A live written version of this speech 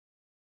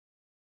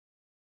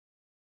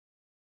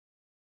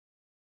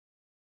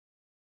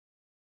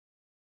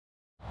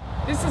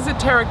a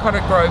terracotta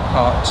grow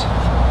pot.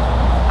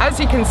 As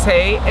you can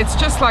see, it's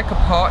just like a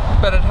pot,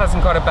 but it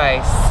hasn't got a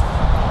base.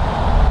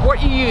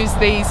 What you use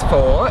these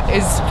for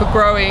is for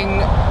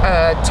growing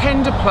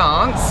tender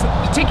plants,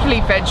 particularly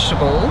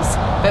vegetables,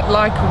 that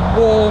like a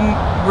warm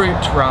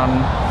root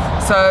run.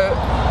 So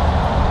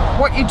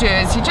what you do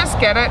is you just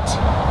get it,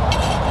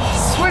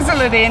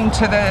 swizzle it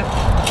into the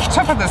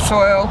top of the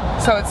soil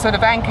so it's sort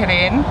of anchored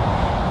in,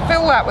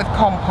 fill that with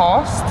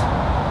compost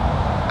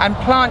and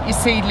plant your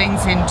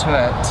seedlings into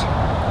it.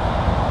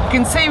 You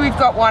can see we've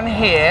got one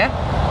here,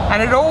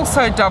 and it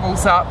also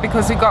doubles up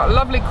because we've got a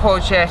lovely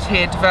courgette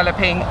here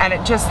developing, and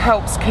it just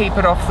helps keep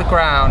it off the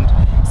ground.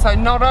 So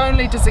not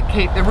only does it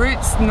keep the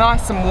roots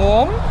nice and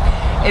warm,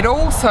 it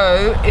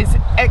also is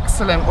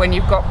excellent when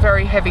you've got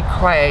very heavy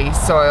clay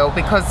soil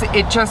because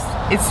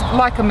it's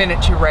like a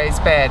miniature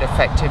raised bed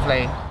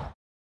effectively.